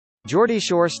Geordie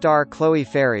Shore star Chloe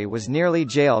Ferry was nearly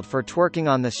jailed for twerking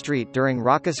on the street during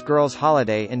raucous girls'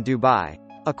 holiday in Dubai.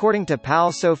 According to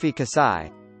pal Sophie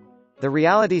Kasai, the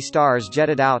reality stars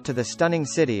jetted out to the stunning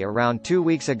city around 2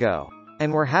 weeks ago,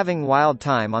 and were having wild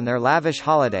time on their lavish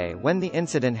holiday when the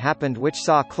incident happened, which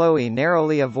saw Chloe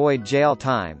narrowly avoid jail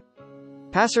time.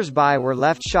 Passers-by were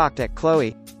left shocked at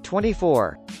Chloe,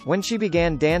 24, when she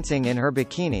began dancing in her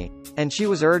bikini, and she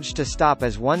was urged to stop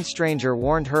as one stranger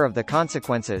warned her of the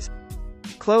consequences.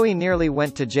 Chloe nearly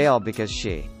went to jail because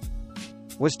she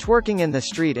was twerking in the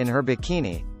street in her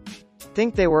bikini.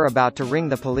 Think they were about to ring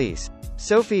the police,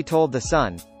 Sophie told The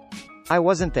Sun. I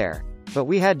wasn't there. But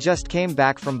we had just came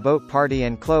back from boat party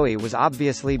and Chloe was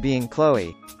obviously being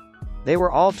Chloe. They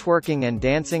were all twerking and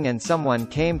dancing and someone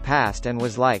came past and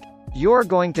was like, "You're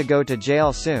going to go to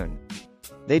jail soon."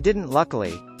 They didn't,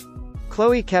 luckily.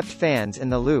 Chloe kept fans in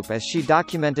the loop as she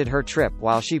documented her trip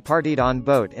while she partied on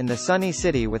boat in the sunny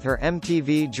city with her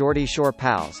MTV Geordie Shore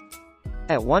pals.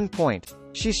 At one point,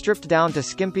 she stripped down to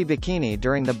skimpy bikini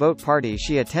during the boat party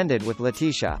she attended with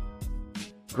Letitia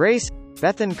Grace,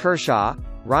 Bethan Kershaw,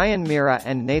 Ryan Mira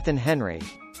and Nathan Henry.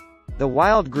 The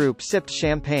wild group sipped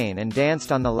champagne and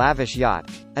danced on the lavish yacht,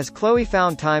 as Chloe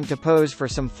found time to pose for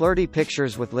some flirty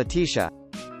pictures with Letitia.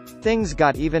 Things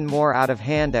got even more out of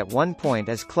hand at one point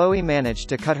as Chloe managed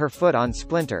to cut her foot on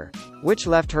Splinter, which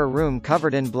left her room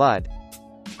covered in blood.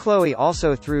 Chloe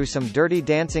also threw some dirty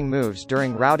dancing moves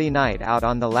during rowdy night out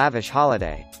on the lavish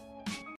holiday.